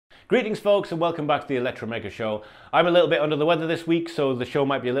Greetings folks and welcome back to the Electromaker Show. I'm a little bit under the weather this week, so the show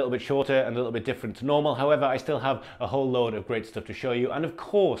might be a little bit shorter and a little bit different to normal. However, I still have a whole load of great stuff to show you and of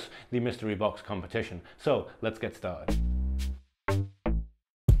course the mystery box competition. So let's get started.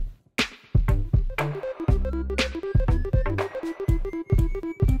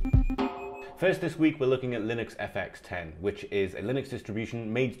 First this week we're looking at Linuxfx 10, which is a Linux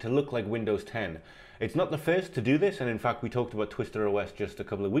distribution made to look like Windows 10. It's not the first to do this, and in fact we talked about Twister OS just a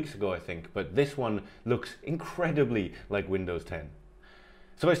couple of weeks ago I think, but this one looks incredibly like Windows 10.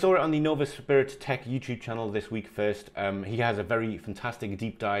 So I saw it on the Nova Spirit Tech YouTube channel this week first. He has a very fantastic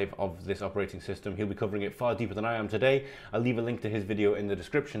deep dive of this operating system. He'll be covering it far deeper than I am today. I'll leave a link to his video in the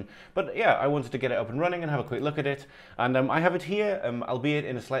description. But yeah, I wanted to get it up and running and have a quick look at it. And I have it here, albeit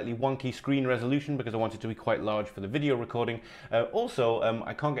in a slightly wonky screen resolution because I want it to be quite large for the video recording. Also,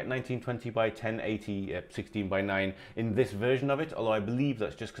 I can't get 1920 by 1080 16 by 9 in this version of it, although I believe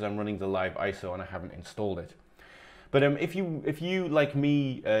that's just because I'm running the live ISO and I haven't installed it. But if you, like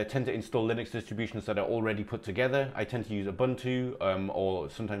me, tend to install Linux distributions that are already put together, I tend to use Ubuntu or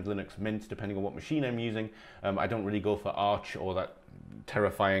sometimes Linux Mint, depending on what machine I'm using. I don't really go for Arch or that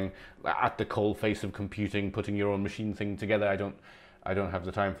terrifying at the coal face of computing, putting your own machine thing together. I don't have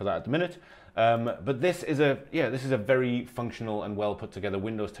the time for that at the minute. But this is a very functional and well put together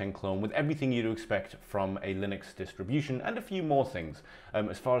Windows 10 clone with everything you'd expect from a Linux distribution and a few more things.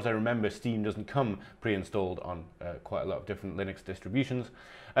 As far as I remember, Steam doesn't come pre-installed on quite a lot of different Linux distributions.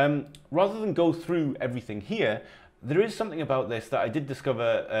 Rather than go through everything here, there is something about this that I did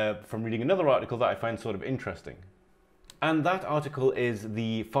discover from reading another article that I find sort of interesting. And that article is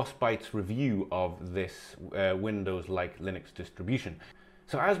the Frostbite's review of this Windows-like Linux distribution.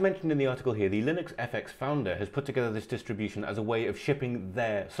 So as mentioned in the article here, the Linuxfx founder has put together this distribution as a way of shipping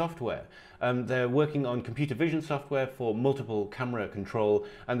their software. They're working on computer vision software for multiple camera control,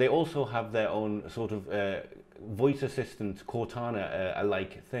 and they also have their own sort of voice assistant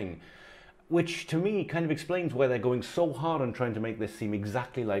Cortana-alike thing, which to me kind of explains why they're going so hard on trying to make this seem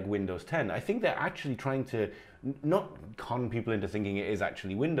exactly like Windows 10. I think they're actually trying to not con people into thinking it is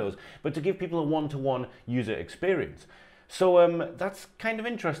actually Windows, but to give people a one-to-one user experience. So that's kind of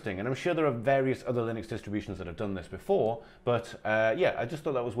interesting, and I'm sure there are various other Linux distributions that have done this before, but yeah, I just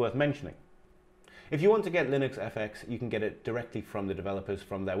thought that was worth mentioning. If you want to get Linuxfx, you can get it directly from the developers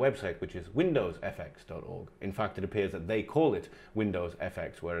from their website, which is windowsfx.org. In fact, it appears that they call it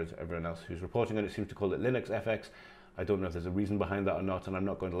WindowsFX, whereas everyone else who's reporting on it seems to call it Linuxfx. I don't know if there's a reason behind that or not, and I'm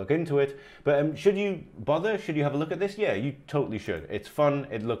not going to look into it. But should you bother? Should you have a look at this? Yeah, you totally should. It's fun.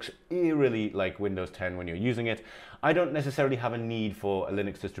 It looks eerily like Windows 10 when you're using it. I don't necessarily have a need for a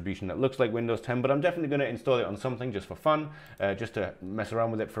Linux distribution that looks like Windows 10, but I'm definitely going to install it on something just for fun, just to mess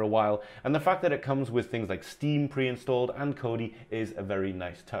around with it for a while. And the fact that it comes with things like Steam pre-installed and Kodi is a very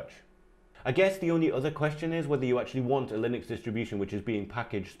nice touch. I guess the only other question is whether you actually want a Linux distribution which is being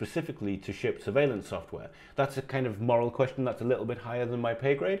packaged specifically to ship surveillance software. That's a kind of moral question that's a little bit higher than my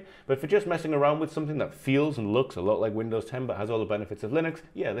pay grade, but for just messing around with something that feels and looks a lot like Windows 10 but has all the benefits of Linux,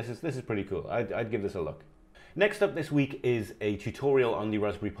 yeah, this is pretty cool. I'd give this a look. Next up this week is a tutorial on the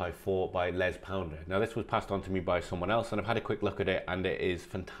Raspberry Pi 4 by Les Pounder. Now this was passed on to me by someone else and I've had a quick look at it and it is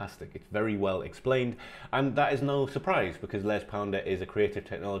fantastic. It's very well explained, and that is no surprise because Les Pounder is a creative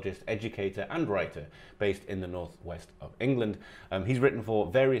technologist, educator and writer based in the northwest of England. He's written for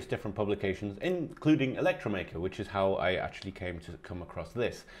various different publications including Electromaker, which is how I actually came to come across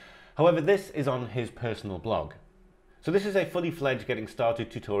this. However, this is on his personal blog. So this is a fully fledged getting started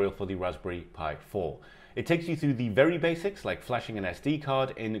tutorial for the Raspberry Pi 4. It takes you through the very basics, like flashing an SD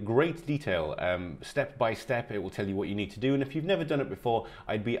card, in great detail. Step by step, it will tell you what you need to do, and if you've never done it before,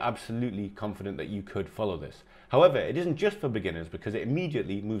 I'd be absolutely confident that you could follow this. However, it isn't just for beginners because it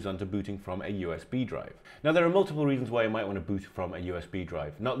immediately moves on to booting from a USB drive. Now, there are multiple reasons why you might want to boot from a USB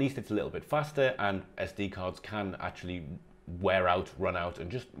drive. Not least, it's a little bit faster, and SD cards can actually wear out, run out,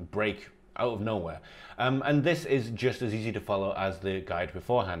 and just break out of nowhere. And this is just as easy to follow as the guide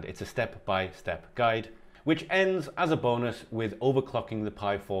beforehand. It's a step-by-step guide, which ends as a bonus with overclocking the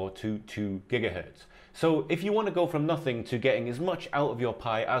Pi 4 to 2 GHz. So if you want to go from nothing to getting as much out of your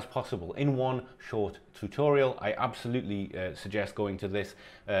Pi as possible in one short tutorial, I absolutely suggest going to this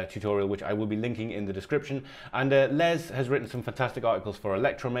tutorial, which I will be linking in the description. And Les has written some fantastic articles for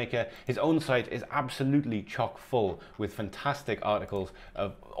Electromaker. His own site is absolutely chock full with fantastic articles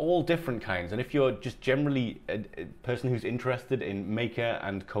of all different kinds. And if you're just generally a person who's interested in maker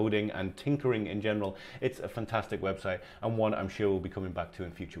and coding and tinkering in general, it's a fantastic website and one I'm sure we'll be coming back to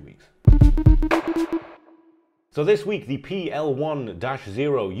in future weeks. So this week, the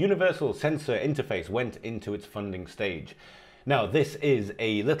PL1-0 Universal Sensor Interface went into its funding stage. Now, this is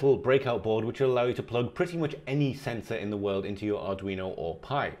a little breakout board which will allow you to plug pretty much any sensor in the world into your Arduino or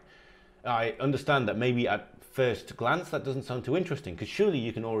Pi. I understand that maybe at first glance that doesn't sound too interesting, because surely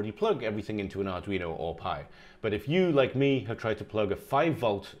you can already plug everything into an Arduino or Pi. But if you, like me, have tried to plug a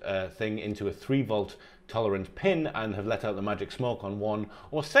 5-volt thing into a 3-volt tolerant pin and have let out the magic smoke on one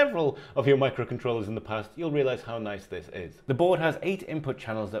or several of your microcontrollers in the past, you'll realize how nice this is. The board has 8 input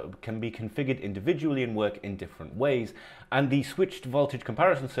channels that can be configured individually and work in different ways, and the switched voltage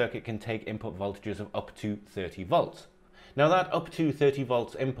comparison circuit can take input voltages of up to 30 volts. Now, that up to 30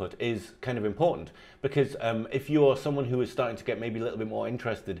 volts input is kind of important, because if you're someone who is starting to get maybe a little bit more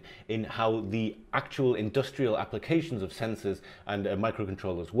interested in how the actual industrial applications of sensors and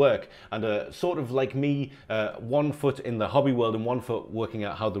microcontrollers work, and sort of like me, 1 foot in the hobby world and 1 foot working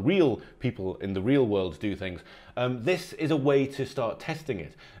out how the real people in the real world do things, this is a way to start testing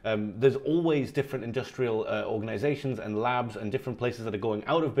it. There's always different industrial organizations and labs and different places that are going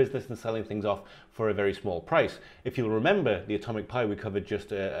out of business and selling things off for a very small price. If you'll remember the Atomic Pi we covered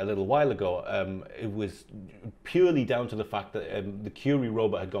just a little while ago, it was purely down to the fact that the Curie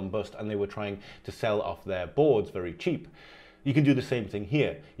robot had gone bust and they were trying to sell off their boards very cheap. You can do the same thing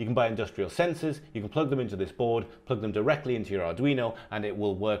here. You can buy industrial sensors, you can plug them into this board, plug them directly into your Arduino, and it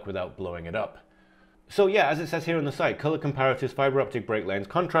will work without blowing it up. So yeah, as it says here on the site, color comparators, fiber optic break lines,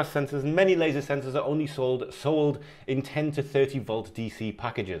 contrast sensors, and many laser sensors are only sold in 10 to 30 volt DC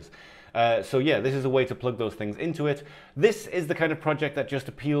packages. So yeah, this is a way to plug those things into it. This is the kind of project that just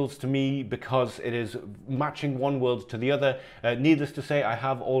appeals to me because it is matching one world to the other. Needless to say, I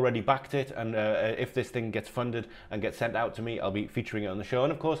have already backed it, and if this thing gets funded and gets sent out to me, I'll be featuring it on the show.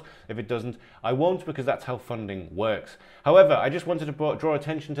 And of course, if it doesn't, I won't, because that's how funding works. However, I just wanted to draw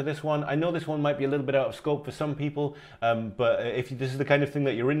attention to this one. I know this one might be a little bit out of scope for some people, but if this is the kind of thing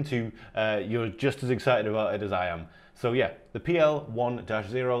that you're into, you're just as excited about it as I am. So yeah, the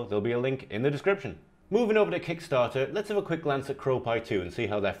PL1-0, there'll be a link in the description. Moving over to Kickstarter, let's have a quick glance at CrowPi 2 and see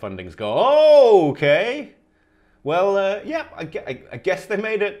how their fundings go. Oh, okay. Well, yeah, I guess they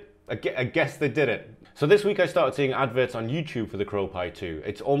made it. I guess they did it. So this week I started seeing adverts on YouTube for the CrowPi 2.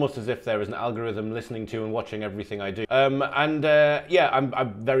 It's almost as if there is an algorithm listening to and watching everything I do. Yeah,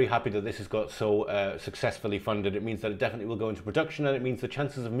 I'm very happy that this has got so successfully funded. It means that it definitely will go into production, and it means the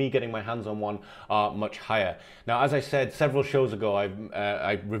chances of me getting my hands on one are much higher. Now, as I said several shows ago,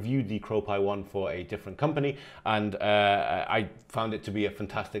 I reviewed the CrowPi 1 for a different company, and I found it to be a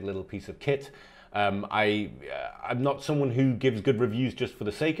fantastic little piece of kit. I'm not someone who gives good reviews just for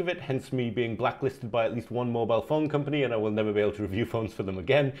the sake of it, hence me being blacklisted by at least one mobile phone company, and I will never be able to review phones for them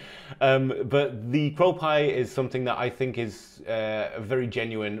again. But the CrowPi is something that I think is a very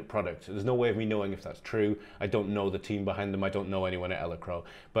genuine product. There's no way of me knowing if that's true. I don't know the team behind them. I don't know anyone at Electro.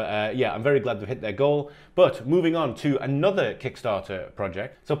 But yeah, I'm very glad they've hit their goal. But moving on to another Kickstarter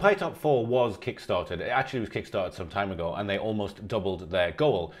project. So PiTop 4 was Kickstarted. It actually was Kickstarted some time ago, and they almost doubled their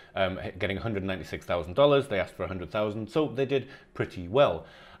goal, getting $196,000. They asked for $100,000, so they did pretty well.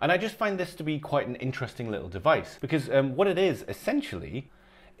 And I just find this to be quite an interesting little device, because what it is essentially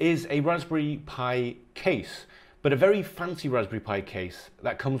is a Raspberry Pi case, but a very fancy Raspberry Pi case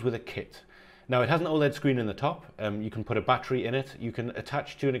that comes with a kit. Now, it has an OLED screen in the top. You can put a battery in it. You can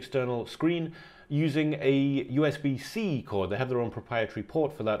attach to an external screen using a USB-C cord. They have their own proprietary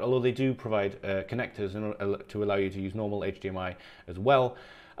port for that, although they do provide connectors to allow you to use normal HDMI as well.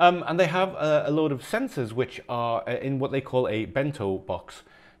 And they have a load of sensors which are in what they call a bento box.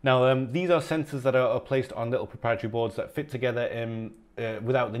 Now, these are sensors that are placed on little proprietary boards that fit together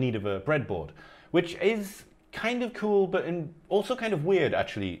without the need of a breadboard, which is kind of cool, but also kind of weird,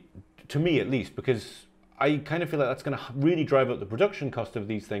 actually, to me at least, because I kind of feel like that's going to really drive up the production cost of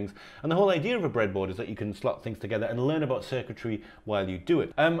these things. And the whole idea of a breadboard is that you can slot things together and learn about circuitry while you do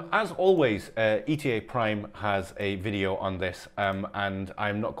it. As always, ETA Prime has a video on this, and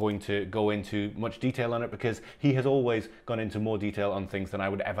I'm not going to go into much detail on it because he has always gone into more detail on things than I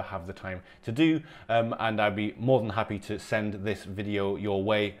would ever have the time to do. And I'd be more than happy to send this video your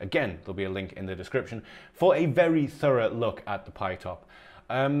way. Again, there'll be a link in the description for a very thorough look at the PiTop.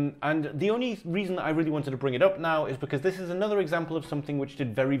 And the only reason that I really wanted to bring it up now is because this is another example of something which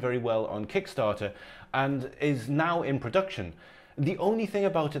did very, very well on Kickstarter and is now in production. The only thing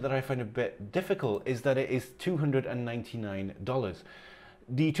about it that I find a bit difficult is that it is $299.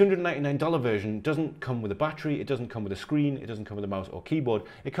 The $299 version doesn't come with a battery, it doesn't come with a screen, it doesn't come with a mouse or keyboard.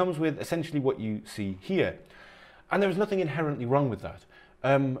 It comes with essentially what you see here. And there's nothing inherently wrong with that.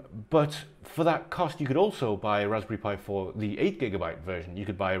 But for that cost, you could also buy a Raspberry Pi for the 8GB version. You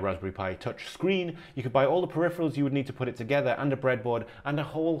could buy a Raspberry Pi touch screen, you could buy all the peripherals you would need to put it together, and a breadboard, and a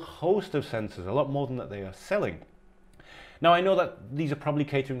whole host of sensors, a lot more than that they are selling. Now, I know that these are probably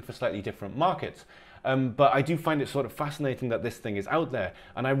catering for slightly different markets, but I do find it sort of fascinating that this thing is out there,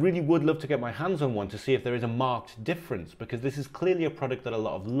 and I really would love to get my hands on one to see if there is a marked difference, because this is clearly a product that a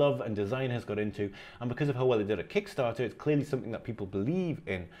lot of love and design has got into, and because of how well it did at Kickstarter, it's clearly something that people believe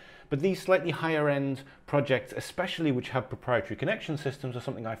in. But these slightly higher end projects, especially which have proprietary connection systems, are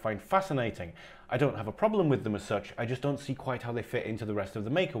something I find fascinating. I don't have a problem with them as such, I just don't see quite how they fit into the rest of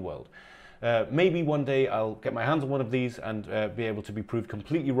the maker world. Maybe one day I'll get my hands on one of these and be able to be proved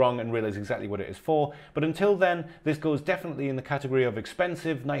completely wrong and realize exactly what it is for. But until then, this goes definitely in the category of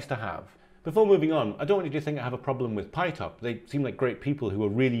expensive, nice to have. Before moving on, I don't want you to think I have a problem with PyTop. They seem like great people who are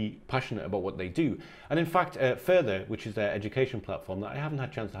really passionate about what they do. And in fact, Further, which is their education platform that I haven't had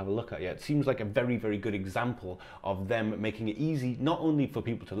a chance to have a look at yet, seems like a very, very good example of them making it easy, not only for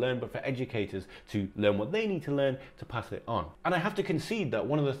people to learn, but for educators to learn what they need to learn to pass it on. And I have to concede that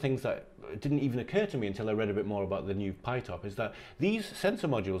one of the things that didn't even occur to me until I read a bit more about the new PyTop is that these sensor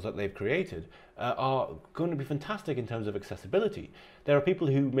modules that they've created are going to be fantastic in terms of accessibility. There are people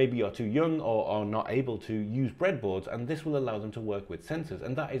who maybe are too young or are not able to use breadboards, and this will allow them to work with sensors,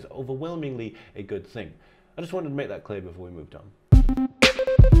 and that is overwhelmingly a good thing. I just wanted to make that clear before we moved on.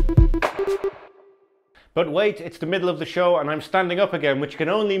 But wait, it's the middle of the show and I'm standing up again, which can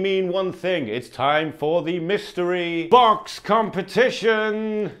only mean one thing. It's time for the mystery box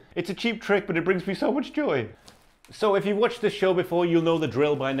competition. It's a cheap trick, but it brings me so much joy. So if you've watched this show before, you'll know the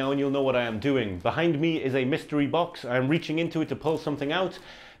drill by now and you'll know what I am doing. Behind me is a mystery box. I'm reaching into it to pull something out.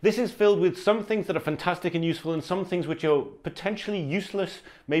 This is filled with some things that are fantastic and useful and some things which are potentially useless,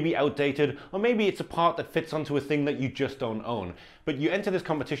 maybe outdated, or maybe it's a part that fits onto a thing that you just don't own. But you enter this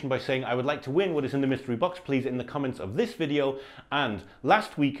competition by saying, I would like to win what is in the mystery box, please, in the comments of this video. And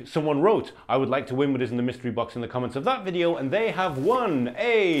last week, someone wrote, I would like to win what is in the mystery box in the comments of that video, and they have won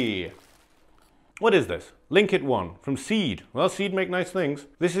a... What is this? Linkit One from Seed. Well, Seed make nice things.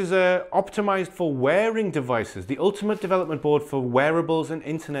 This is optimized for wearing devices, the ultimate development board for wearables and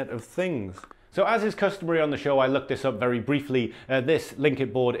Internet of Things. So as is customary on the show, I looked this up very briefly. This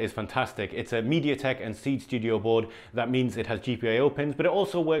Linkit board is fantastic. It's a MediaTek and Seed Studio board. That means it has GPIO pins, but it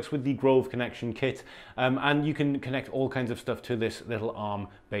also works with the Grove connection kit. And you can connect all kinds of stuff to this little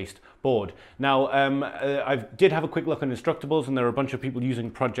ARM-based board. Now, I did have a quick look on Instructables, and there are a bunch of people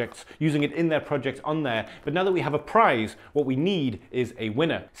using it in their projects on there. But now that we have a prize, what we need is a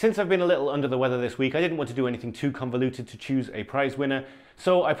winner. Since I've been a little under the weather this week, I didn't want to do anything too convoluted to choose a prize winner.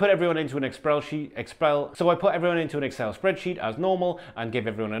 So I put everyone into an Excel spreadsheet as normal and gave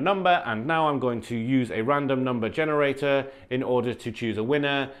everyone a number, and now I'm going to use a random number generator in order to choose a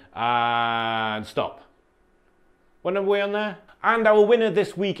winner, and stop. What number are we on there? And our winner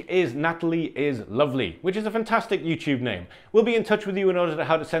this week is Natalie is Lovely, which is a fantastic YouTube name. We'll be in touch with you in order to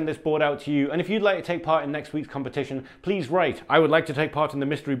how to send this board out to you, and if you'd like to take part in next week's competition, please write, I would like to take part in the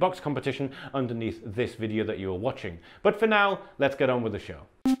mystery box competition underneath this video that you are watching. But for now, let's get on with the show.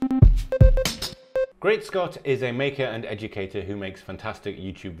 Great Scott is a maker and educator who makes fantastic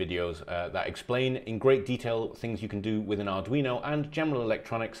YouTube videos that explain in great detail things you can do with an Arduino and general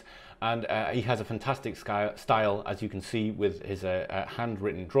electronics, and he has a fantastic style, as you can see, with his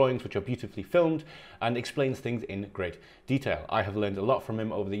handwritten drawings, which are beautifully filmed, and explains things in great detail. I have learned a lot from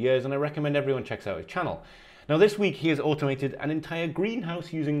him over the years, and I recommend everyone checks out his channel. Now this week he has automated an entire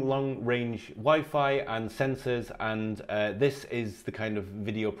greenhouse using long-range Wi-Fi and sensors, and this is the kind of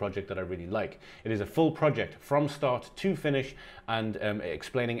video project that I really like. It is a full project from start to finish, and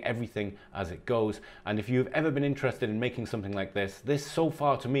explaining everything as it goes. And if you've ever been interested in making something like this, this so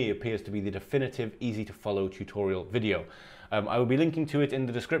far to me appears to be the definitive, easy to follow tutorial video. I will be linking to it in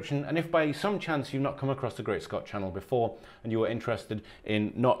the description, and if by some chance you've not come across the Great Scott channel before and you are interested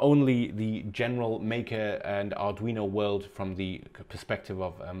in not only the general Maker and Arduino world from the perspective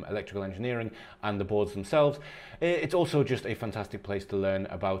of electrical engineering and the boards themselves, it's also just a fantastic place to learn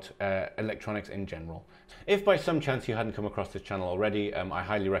about electronics in general. If by some chance you hadn't come across this channel already, I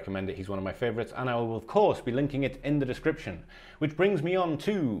highly recommend it. He's one of my favorites, and I will of course be linking it in the description. Which brings me on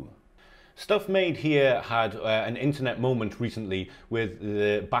to... Stuff Made here had an internet moment recently with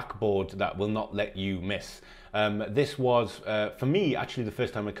the backboard that will not let you miss. This was, for me, actually the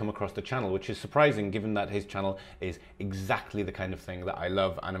first time I'd come across the channel, which is surprising given that his channel is exactly the kind of thing that I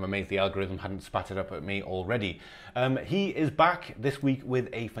love, and I'm amazed the algorithm hadn't spat it up at me already. He is back this week with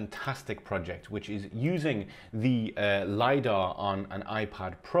a fantastic project, which is using the LiDAR on an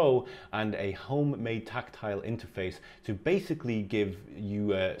iPad Pro and a homemade tactile interface to basically give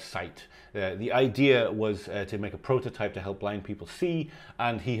you sight. The idea was to make a prototype to help blind people see,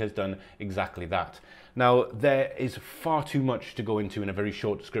 and he has done exactly that. Now, there is far too much to go into in a very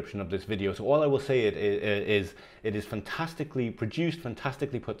short description of this video, so all I will say is it is fantastically produced,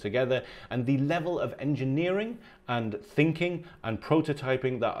 fantastically put together, and the level of engineering and thinking and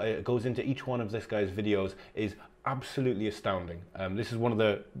prototyping that goes into each one of this guy's videos is absolutely astounding. This is one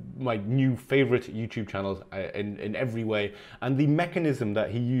of my new favorite YouTube channels in every way, and the mechanism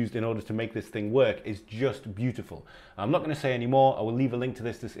that he used in order to make this thing work is just beautiful. I'm not going to say any more. I will leave a link to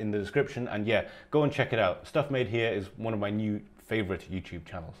this in the description, and yeah, go and check it out. Stuff Made Here is one of my new favorite YouTube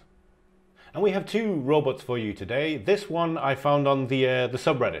channels. And we have two robots for you today. This one I found on the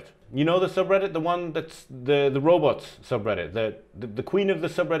subreddit. You know the subreddit, the one that's the robots subreddit. The queen of the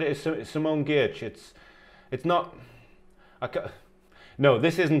subreddit is Simone Giertz. It's not. No,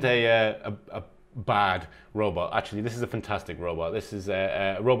 this isn't a bad robot. Actually, this is a fantastic robot. This is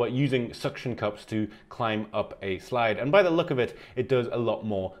a robot using suction cups to climb up a slide. And by the look of it, it does a lot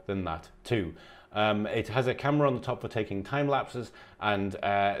more than that too. It has a camera on the top for taking time lapses, and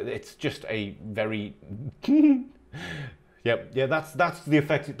it's just a very. Yep, yeah, that's the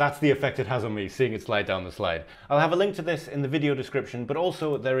effect. That's the effect it has on me, seeing it slide down the slide. I'll have a link to this in the video description, but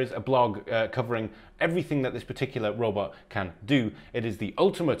also there is a blog covering everything that this particular robot can do. It is the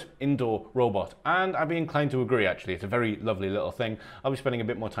ultimate indoor robot, and I'd be inclined to agree. Actually, it's a very lovely little thing. I'll be spending a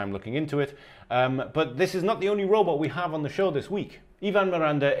bit more time looking into it. But this is not the only robot we have on the show this week. Ivan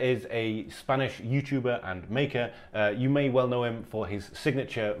Miranda is a Spanish YouTuber and maker. You may well know him for his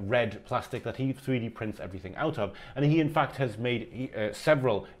signature red plastic that he 3D prints everything out of, and he in fact has made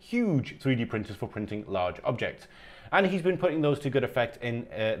several huge 3D printers for printing large objects. And he's been putting those to good effect in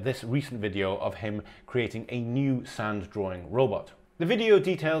this recent video of him creating a new sand drawing robot. The video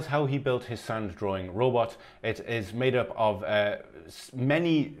details how he built his sand drawing robot. It is made up of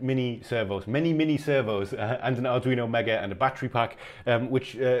many mini servos and an Arduino Mega and a battery pack,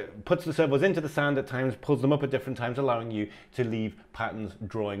 which puts the servos into the sand at times, pulls them up at different times, allowing you to leave patterns,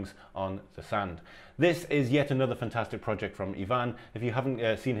 drawings on the sand. This is yet another fantastic project from Ivan. If you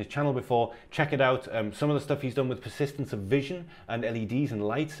haven't seen his channel before, check it out. Some of the stuff he's done with persistence of vision and LEDs and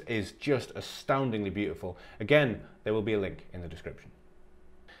lights is just astoundingly beautiful. Again, there will be a link in the description.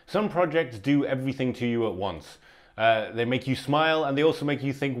 Some projects do everything to you at once. They make you smile, and they also make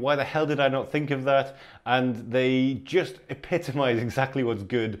you think, why the hell did I not think of that? And they just epitomize exactly what's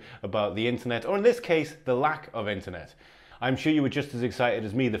good about the internet, or in this case, the lack of internet. I'm sure you were just as excited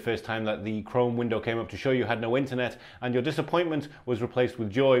as me the first time that the Chrome window came up to show you had no internet, and your disappointment was replaced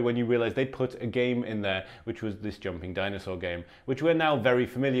with joy when you realized they'd put a game in there, which was this jumping dinosaur game, which we're now very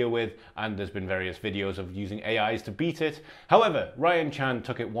familiar with, and there's been various videos of using AIs to beat it. However, Ryan Chan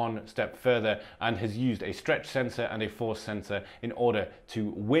took it one step further and has used a stretch sensor and a force sensor in order to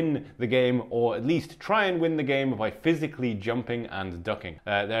win the game, or at least try and win the game by physically jumping and ducking.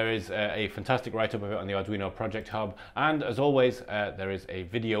 There is a fantastic write-up of it on the Arduino Project Hub, and as always, there is a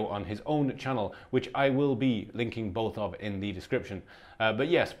video on his own channel, which I will be linking both of in the description. But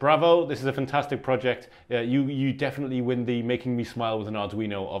yes, bravo, this is a fantastic project. You definitely win the Making Me Smile with an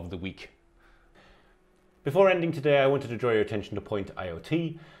Arduino of the week. Before ending today, I wanted to draw your attention to Point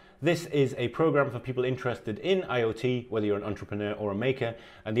IoT. This is a program for people interested in IoT, whether you're an entrepreneur or a maker,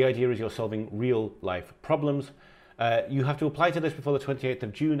 and the idea is you're solving real life problems. You have to apply to this before the 28th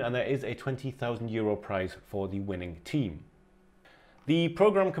of June, and there is a €20,000 prize for the winning team. The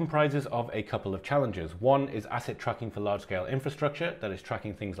program comprises of a couple of challenges. One is asset tracking for large-scale infrastructure, that is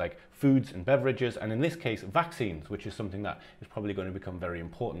tracking things like foods and beverages, and in this case, vaccines, which is something that is probably going to become very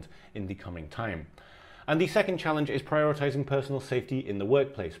important in the coming time. And the second challenge is prioritizing personal safety in the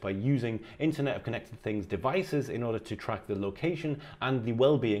workplace by using Internet of Connected Things devices in order to track the location and the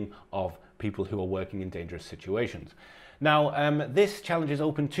well-being of people who are working in dangerous situations. Now, this challenge is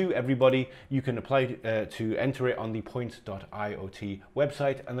open to everybody. You can apply to enter it on the point.iot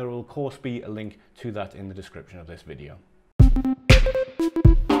website, and there will of course be a link to that in the description of this video.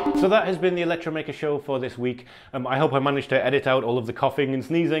 So that has been the Electromaker Show for this week. I hope I managed to edit out all of the coughing and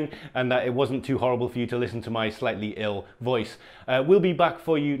sneezing, and that it wasn't too horrible for you to listen to my slightly ill voice. We'll be back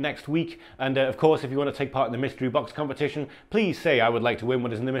for you next week, and of course, if you want to take part in the mystery box competition, please say I would like to win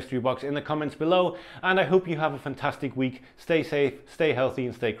what is in the mystery box in the comments below, and I hope you have a fantastic week. Stay safe, stay healthy,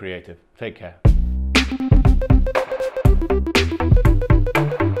 and stay creative. Take care.